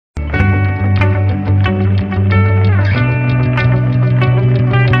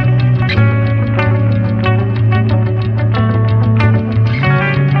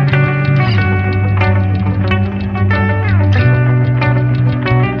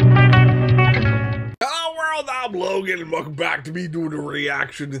Logan, and welcome back to me doing a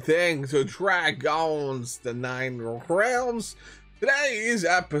reaction thing to Dragons, the Nine Realms. Today is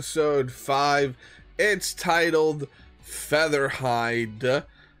episode 5. It's titled Featherhide,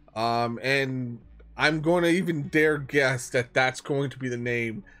 and I'm going to even dare guess that that's going to be the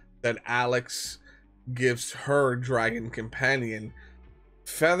name that Alex gives her dragon companion.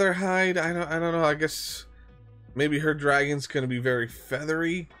 Featherhide. I don't know. I guess maybe her dragon's going to be very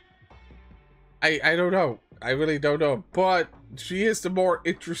feathery. I don't know. I really don't know. But she is the more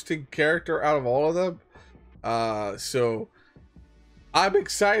interesting character out of all of them. So I'm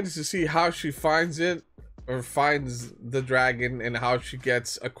excited to see how she finds it, or finds the dragon, and how she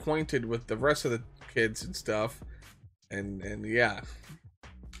gets acquainted with the rest of the kids and stuff. And yeah.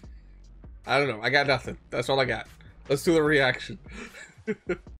 I don't know. I got nothing. That's all I got. Let's do the reaction.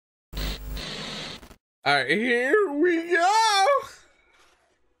 Alright, here we go!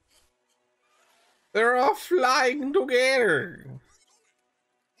 They're all flying together.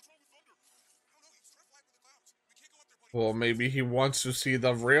 Well, maybe he wants to see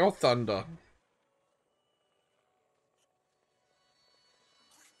the real thunder.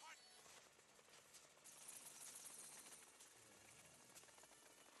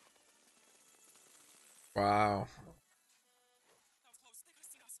 Wow.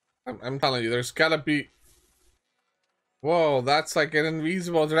 I'm telling you, there's gotta be... Whoa, that's like an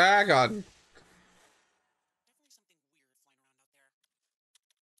invisible dragon.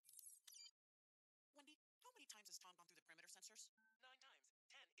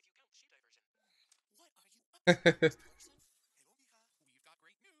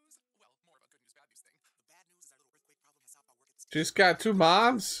 She's got two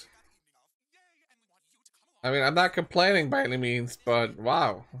moms. I mean, I'm not complaining by any means, but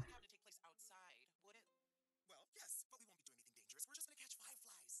wow.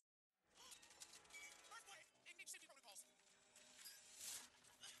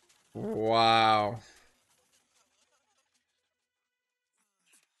 Wow.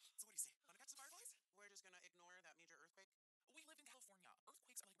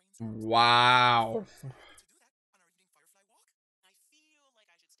 Wow.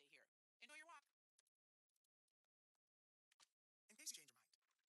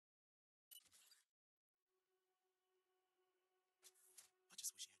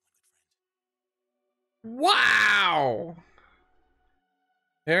 Wow.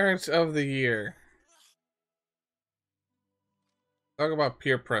 Parents of the year. Talk about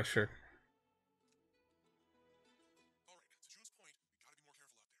peer pressure.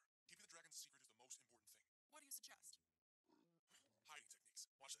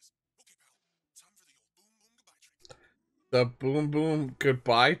 The boom boom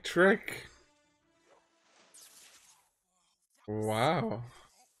goodbye trick? Wow.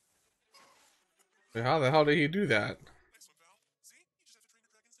 How the hell did he do that?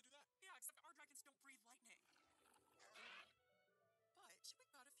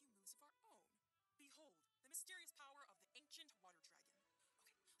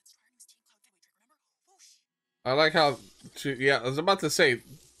 I like how she, yeah, I was about to say,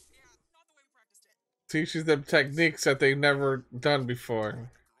 teaches them techniques that they've never done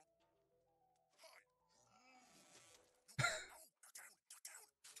before.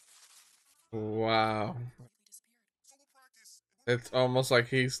 Wow. It's almost like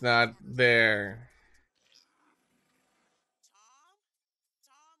he's not there.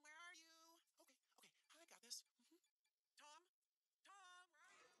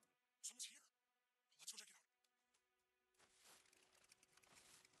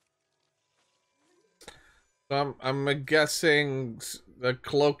 So I'm guessing the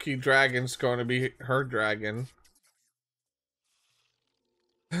Cloaky Dragon's going to be her dragon.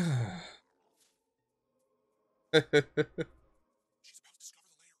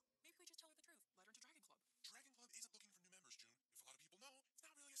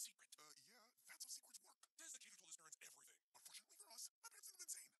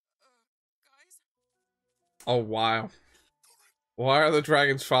 Oh wow. Why are the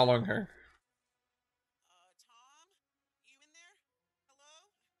dragons following her?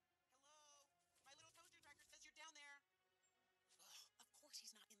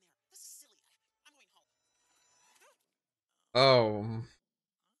 Oh.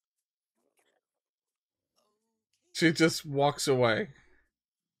 She just walks away.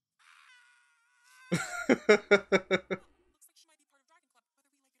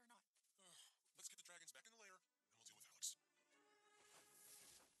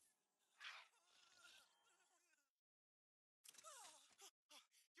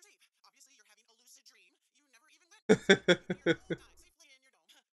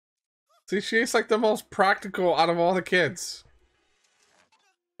 See, she's like the most practical out of all the kids.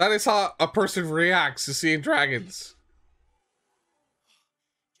 That is how a person reacts to seeing dragons.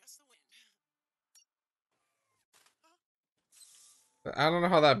 I don't know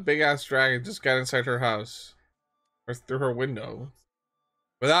how that big ass dragon just got inside her house or through her window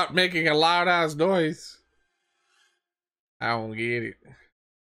without making a loud ass noise. I don't get it.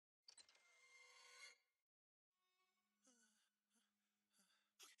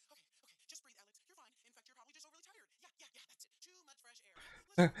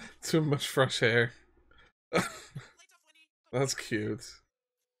 Too much fresh air. That's cute.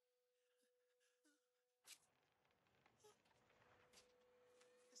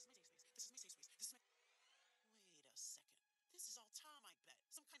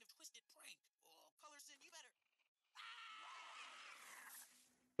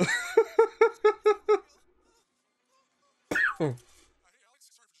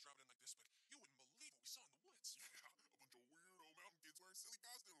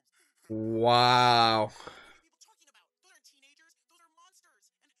 Wow.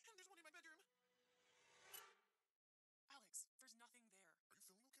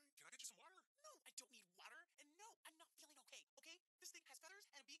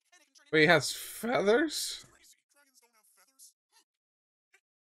 Wait, he has feathers?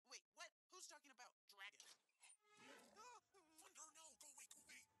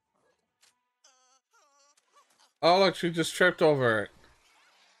 Oh, look, she just tripped over it.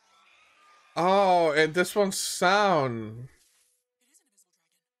 Oh, and this one's sound.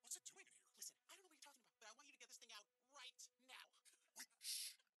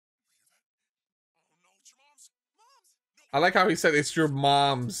 I like how he said it's your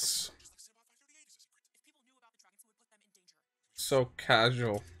mom's. So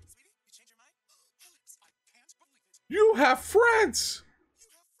casual. You have friends!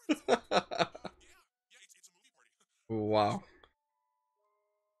 Wow.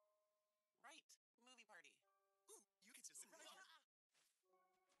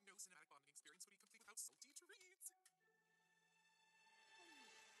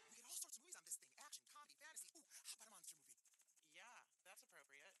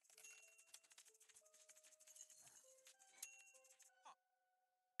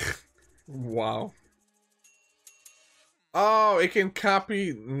 Wow. Oh, it can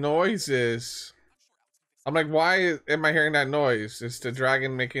copy noises. I'm like, why am I hearing that noise? It's the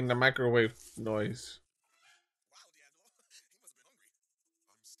dragon making the microwave noise.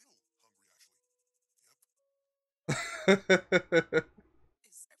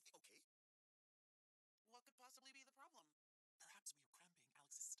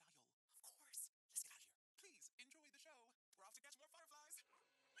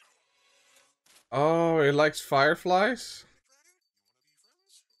 Oh, it likes fireflies?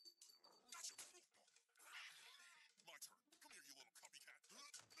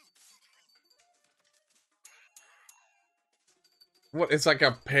 What, it's like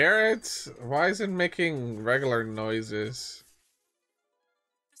a parrot? Why is it making regular noises?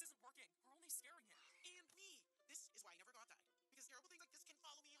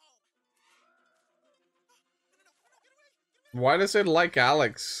 Why does it like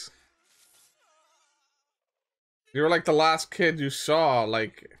Alex? You were like the last kid you saw,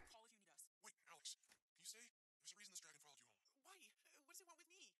 like...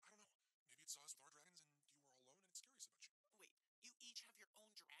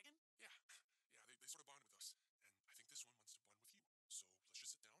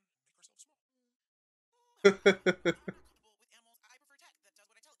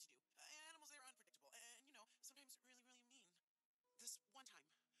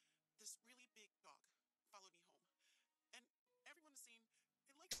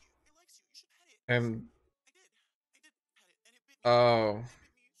 And... Oh.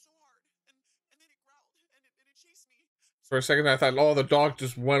 For a second I thought, oh, the dog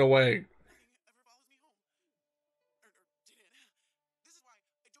just went away.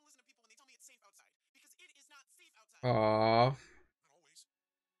 Aww.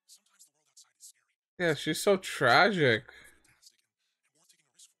 Yeah, she's so tragic.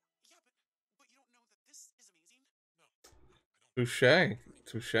 Touche.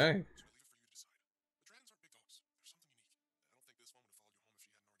 Touche.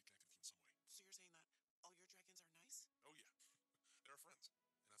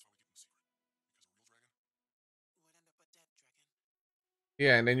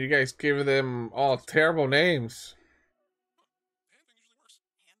 Yeah, and then you guys give them all terrible names.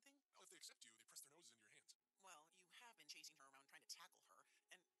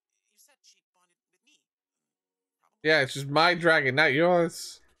 Yeah, it's just my dragon, not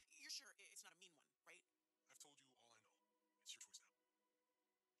yours.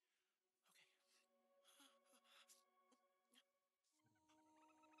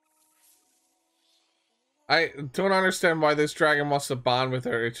 I don't understand why this dragon wants to bond with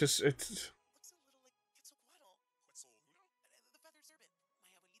her. It's just, it's... Looks a little like Quetzalcoatl. The feathered serpent.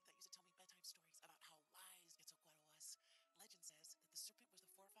 My abuelita used to tell me bedtime stories about how wise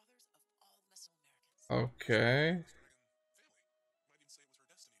Quetzalcoatl was. Legend says that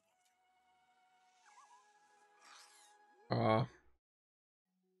the serpent was the forefathers of all Mesoamericans. Okay.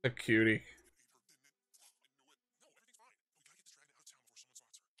 A cutie.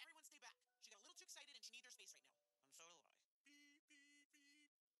 Everyone stay back. She got a little too excited and she needs her space right now. And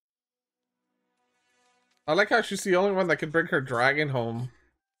so do I. I like how she's the only one that can bring her dragon home.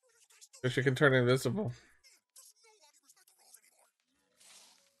 So she can turn invisible. No. I am not blind.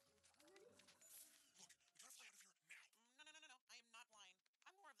 I'm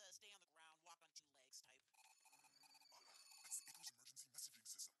more of the stay on the ground, walk on two legs type. It's Icarus emergency messaging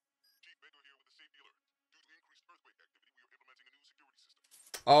system. Chief Bando here with the safe dealer. Due to increased earthquake activity, we are implementing a new security system.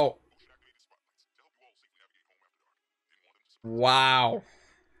 Oh. Motion-activated spotlights to help you all safely navigate home after dark. Didn't want them to surprise. Wow.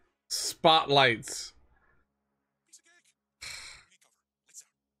 Spotlights. Piece of cake. We need cover. Lights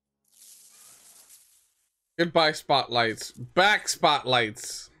out. Goodbye, spotlights. Back,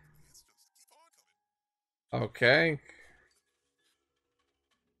 spotlights. It's just keep on coming. Okay. Okay, everyone,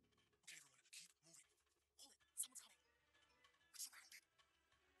 keep moving. Hold it. Someone's coming. We're surrounded.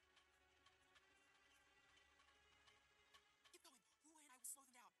 Keep going. Wu and I will slow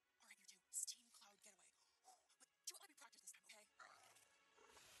them down. All right, you two. Steam cloud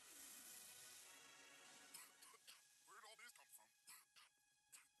getaway. But do let me practice this time,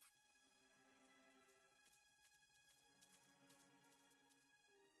 okay? Where'd all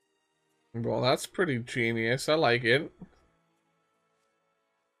this come from? Well, that's pretty genius. I like it. I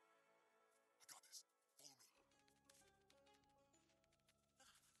got this. Follow me.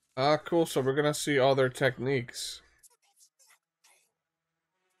 Cool. So we're gonna see all their techniques.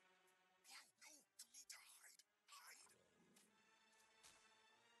 No, you need to hide. Hide.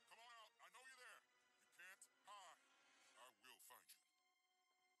 Come on out. I know you're there. You can't hide. I will find you.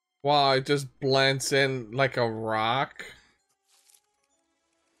 Wow, it just blends in like a rock.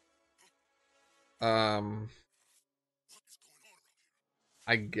 What is going on around here?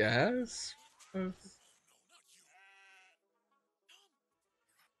 I guess. No, not you.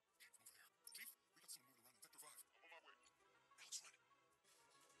 Chief, we got someone moving around in Vector 5.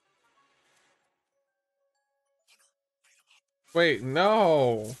 I'm on my way. Alex, run. Hunter, light him up. Wait,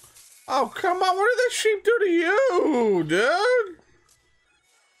 no. Oh, come on. What did the sheep do to you, dude?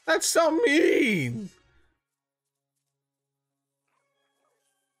 That's so mean. Wait.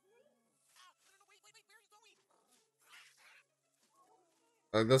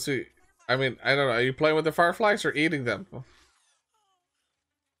 Where are you going? Does he? I mean, I don't know. Are you playing with the fireflies or eating them? Oh, that's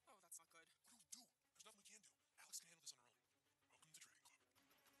not good. What do we do? There's nothing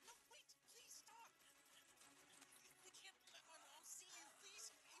we can do. Alex can handle this on her own. Welcome to Dragon Club. No, wait. Please stop. We can't let my mom see you.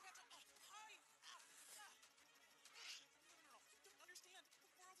 Please. You have to. Hi. No. You don't understand. The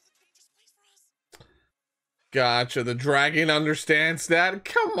world is a dangerous place for us. Gotcha. The dragon understands that.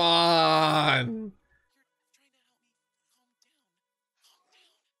 Come on. You're trying to help me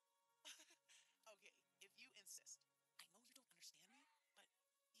calm down. Okay, if you insist. I know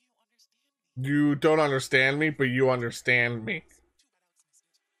you don't understand me, but you understand me. You don't understand me, but you understand me. Too bad Alex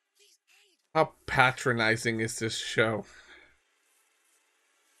missed it. Please hide. How patronizing is this show?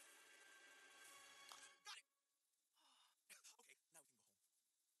 Got it. Okay, now we can go home.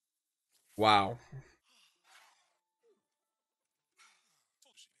 Wow.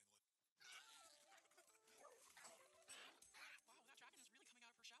 Told you she'd handle it. Wow, that dragon is really coming out of her shell.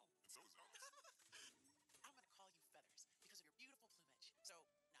 And so is Alex. I'm gonna call you Feathers because of your beautiful plumage. So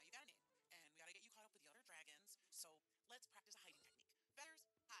now you got a name, and we gotta get you caught up with the other dragons. So let's practice a hiding technique.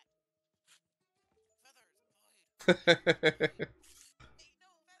 Feathers, hide. Feathers, hide. Hey, no,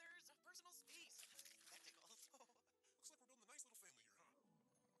 Feathers, personal space. That tickles. Looks like we're building a nice little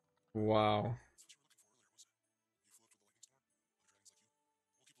family here, huh? Wow. That's what you were looking for earlier, was it? You flew up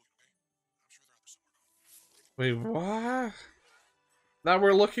to the lightning storm? Other dragons like you? We'll keep looking, okay? I'm sure there are others somewhere. Wait, what? Now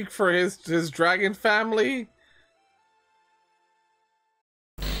we're looking for his dragon family?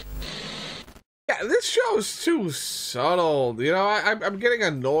 Yeah, this show is too subtle. You know, I'm getting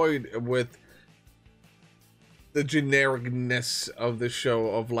annoyed with the genericness of the show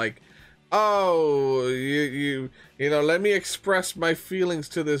of like, oh, you know, let me express my feelings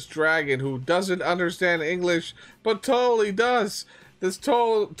to this dragon who doesn't understand English, but totally does. This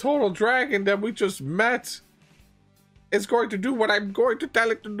total dragon that we just met is going to do what I'm going to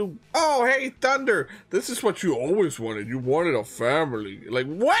tell it to do. Oh, hey, Thunder, this is what you always wanted. You wanted a family. Like,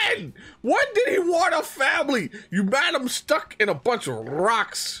 when? When did he want a family? You had him stuck in a bunch of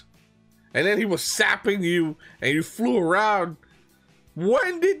rocks. and then he was sapping you and you flew around.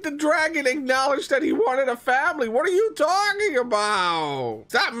 When did the dragon acknowledge that he wanted a family? What are you talking about?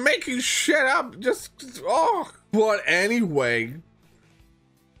 Stop making shit up. Oh. But anyway,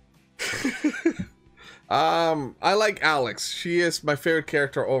 I like Alex. She is my favorite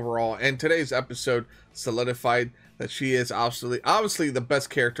character overall, and today's episode solidified that she is obviously the best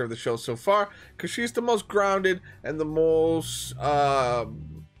character of the show so far, because she's the most grounded and the most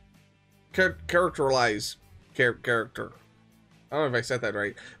characterized character. I don't know if I said that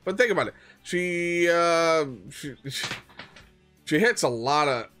right, but think about it. She hits a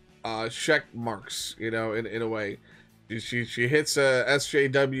lot of check marks, you know, in a way. She hits a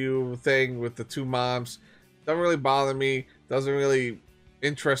SJW thing with the two moms. Doesn't really bother me. Doesn't really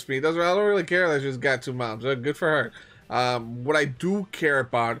interest me. I don't really care that she's got two moms. Good for her. What I do care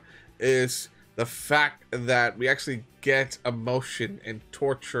about is the fact that we actually get emotion and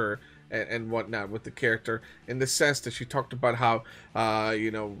torture and whatnot with the character, in the sense that she talked about how you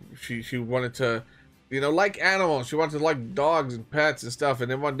know, she wanted to, you know, like animals. She wanted to like dogs and pets and stuff,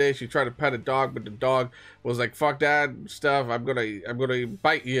 and then one day she tried to pet a dog, but the dog was like, fuck that stuff, I'm gonna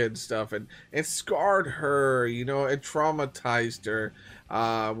bite you and stuff, and it scarred her, you know. It traumatized her,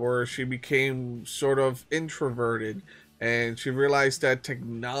 where she became sort of introverted, and she realized that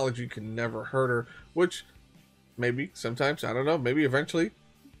technology can never hurt her, which maybe sometimes, I don't know, maybe eventually.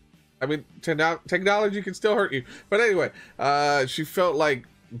 I mean, technology can still hurt you. But anyway, she felt like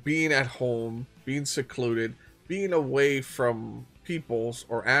being at home, being secluded, being away from peoples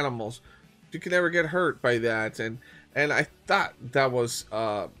or animals, she could never get hurt by that. And I thought that was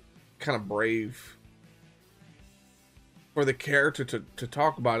kind of brave for the character to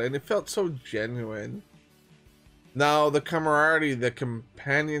talk about it. And it felt so genuine. Now, the camaraderie, the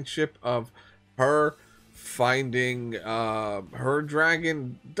companionship of her finding her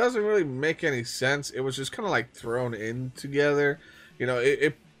dragon doesn't really make any sense. It was just kind of like thrown in together, you know.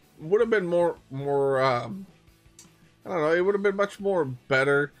 It would have been more I don't know, it would have been much more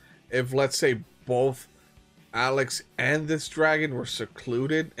better if, let's say, both Alex and this dragon were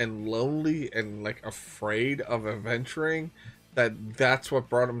secluded and lonely and like afraid of adventuring. That's what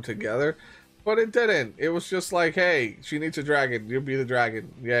brought them together, but it didn't. It was just like, hey, she needs a dragon, you'll be the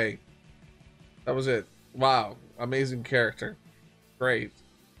dragon, yay. That was it. Wow, amazing character. Great.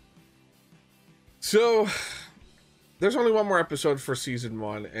 So, there's only one more episode for season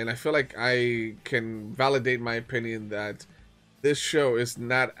 1, and I feel like I can validate my opinion that this show is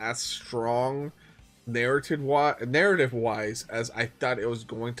not as strong narrative-wise as I thought it was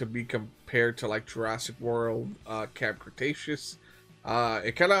going to be, compared to like Jurassic World, Camp Cretaceous.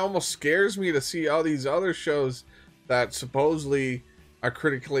 It kind of almost scares me to see all these other shows that supposedly are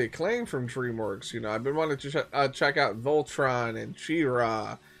critically acclaimed from DreamWorks. You know, I've been wanting to check out Voltron and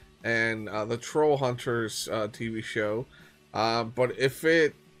She-Ra and the Troll Hunters TV show, but if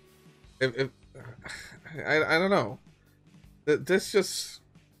I don't know,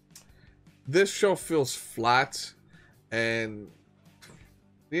 this show feels flat, and,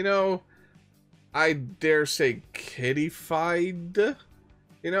 you know, I dare say kiddified,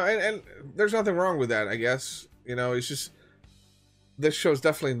 you know, and there's nothing wrong with that, I guess. You know, it's just, this show is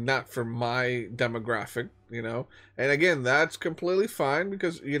definitely not for my demographic, you know. And again, that's completely fine,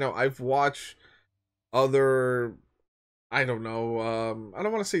 because, you know, I've watched other, I don't know, I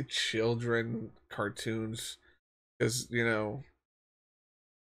don't want to say children cartoons, because, you know,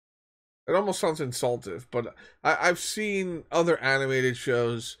 it almost sounds insultive, but I've seen other animated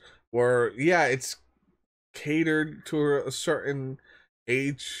shows where, yeah, it's catered to a certain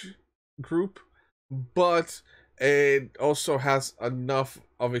age group, but it also has enough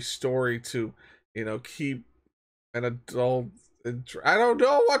of a story to, you know, keep an adult. I don't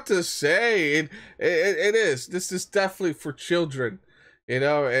know what to say. It is. This is definitely for children, you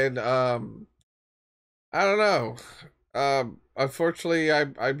know, and I don't know. Unfortunately,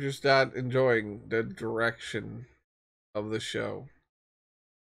 I'm just not enjoying the direction of the show.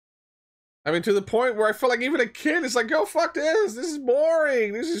 I mean, to the point where I feel like even a kid is like, yo, fuck this. This is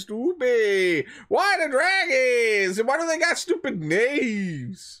boring. This is stupid. Why the dragons? And why do they got stupid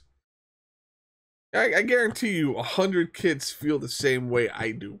names? I guarantee you 100 kids feel the same way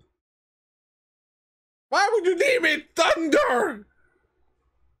I do. Why would you name it Thunder?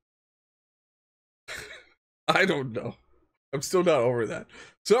 I don't know. I'm still not over that.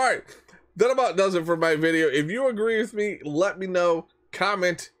 So, alright. That about does it for my video. If you agree with me, let me know.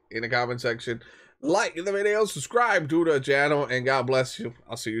 Comment in the comment section, like the video, subscribe to the channel, and God bless you.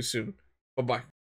 I'll see you soon. Bye-bye.